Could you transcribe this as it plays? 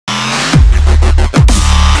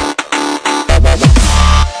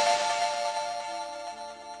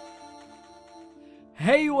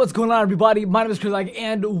What's going on, everybody? My name is Incredilag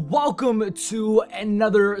and welcome to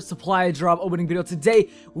another supply drop opening video. Today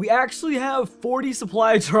we actually have 40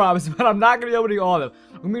 supply drops, but I'm not going to be opening all of them.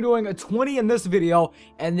 I'm going to be doing a 20 in this video,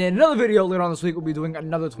 and then another video later on this week we'll be doing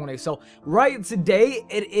another 20. So right today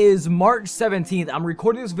it is March 17th. I'm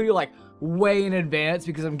recording this video like way in advance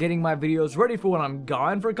because I'm getting my videos ready for when I'm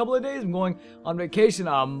gone for a couple of days. I'm going on vacation.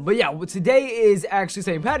 But yeah, today is actually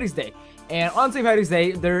St. Paddy's Day, and on St. Paddy's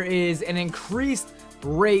Day there is an increased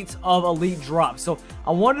rate of elite drops. So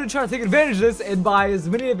I wanted to try to take advantage of this and buy as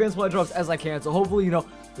many advanced supply drops as I can. So hopefully, you know,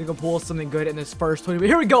 we can pull something good in this first 20. But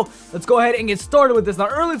here we go. Let's go ahead and get started with this. Now,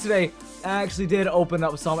 earlier today, I actually did open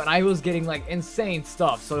up some, and I was getting like insane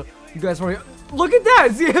stuff. So you guys probably look at that.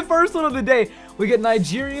 See, the first one of the day, we get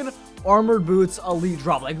Nigerian armored boots elite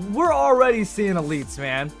drop. Like, we're already seeing elites,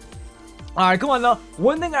 man. All right, come on now.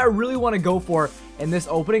 One thing I really want to go for in this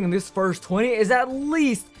opening, in this first 20, is at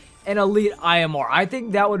least an elite IMR. I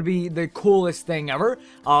think that would be the coolest thing ever.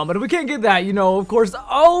 But if we can't get that, you know, of course.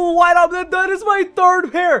 Oh, whiteout! That is my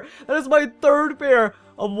third pair. That is my third pair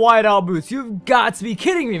of whiteout boots. You've got to be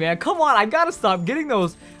kidding me, man. Come on, I gotta stop getting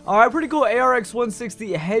those. All right, pretty cool.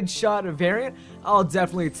 ARX160 headshot variant. I'll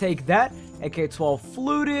definitely take that. AK-12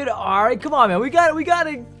 fluted. All right, come on, man. We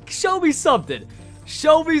gotta show me something.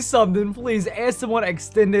 Show me something, please. ASM1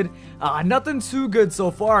 extended. Nothing too good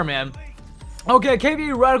so far, man. Okay,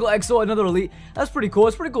 KVA Radical EXO, another elite. That's pretty cool.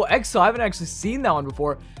 It's pretty cool. EXO, I haven't actually seen that one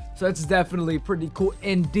before, so that's definitely pretty cool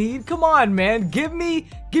indeed. Come on, man. Give me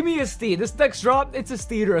a steed. This next drop, it's a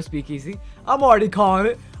steed or a speakeasy. I'm already calling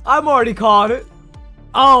it.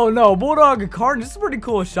 Oh no, Bulldog Carnage. This is a pretty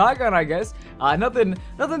cool shotgun, I guess.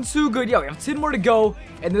 Nothing too good. Yeah, we have 10 more to go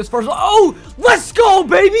in this first one. Oh, let's go,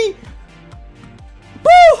 baby!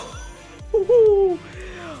 Woo!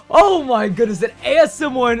 Oh my goodness, an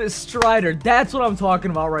ASM1 Strider. That's what I'm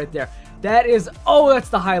talking about right there. That is, oh, that's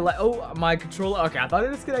the highlight. Oh, my controller. Okay, I thought it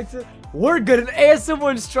disconnected. We're good. An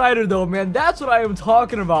ASM1 Strider, though, man. That's what I am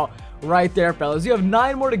talking about right there, fellas. You have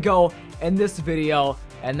 9 more to go in this video,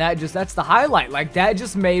 and that's the highlight. Like, that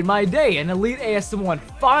just made my day. An elite ASM1,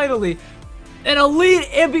 finally. An elite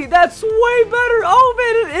MP. That's way better.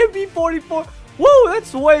 Oh, man, an MP44. Woo,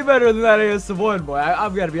 that's way better than that ASM1, boy.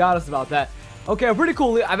 I've got to be honest about that. Okay, pretty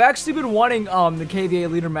cool. I've actually been wanting the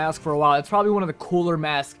KVA leader mask for a while. It's probably one of the cooler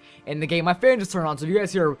masks in the game. My fan just turned on, so if you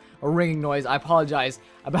guys hear a ringing noise, I apologize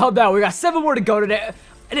about that. We got 7 more to go today.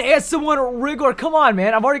 An ASM1 Rigor. Come on,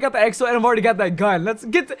 man. I've already got the EXO and I've already got that gun. Let's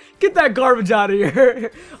get that garbage out of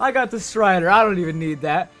here. I got the Strider. I don't even need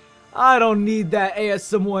that. I don't need that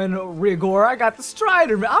ASM1 Rigor. I got the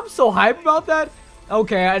Strider, man. I'm so hyped about that.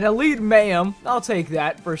 Okay, an elite Mayhem. I'll take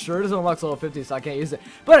that for sure. It doesn't unlock level 50, so I can't use it.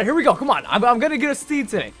 But here we go. Come on. I'm going to get a steed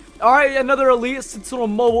today. All right, another elite Sentinel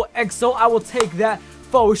Mobile EXO. I will take that.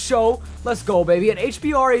 Faux show. Let's go, baby. An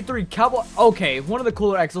HBR-A3 Cowboy. Okay, one of the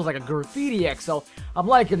cooler EXOs, like a graffiti EXO. I'm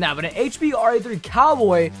liking that. But an HBR-A3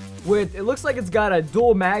 Cowboy with, it looks like it's got a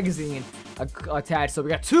dual magazine attached. So we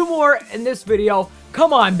got 2 more in this video.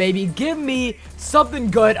 Come on, baby. Give me something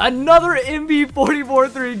good. Another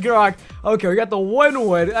MB44-3 Grok. Okay, we got the 1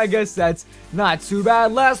 wood. I guess that's not too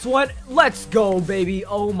bad. Last one. Let's go, baby.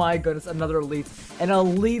 Oh my goodness. Another elite. An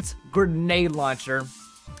elite grenade launcher.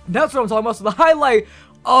 That's what I'm talking about. So the highlight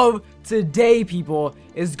of today, people,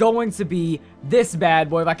 is going to be this bad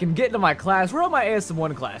boy. If I can get into my class, we're on my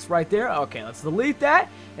ASM1 class right there. Okay, let's delete that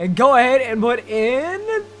and go ahead and put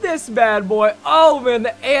in this bad boy. Oh man,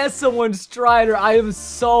 the ASM1 Strider. I am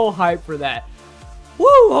so hyped for that.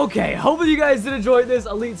 Woo, okay, hopefully you guys did enjoy this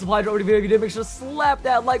elite supply drop video. If you did, make sure to slap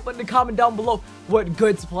that like button and comment down below what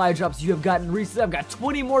good supply drops you have gotten recently. I've got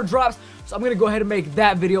 20 more drops, so I'm going to go ahead and make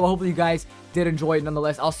that video. Hopefully you guys did enjoy it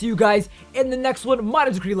nonetheless. I'll see you guys in the next one. My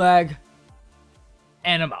name is Incredilag,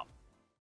 and I'm out.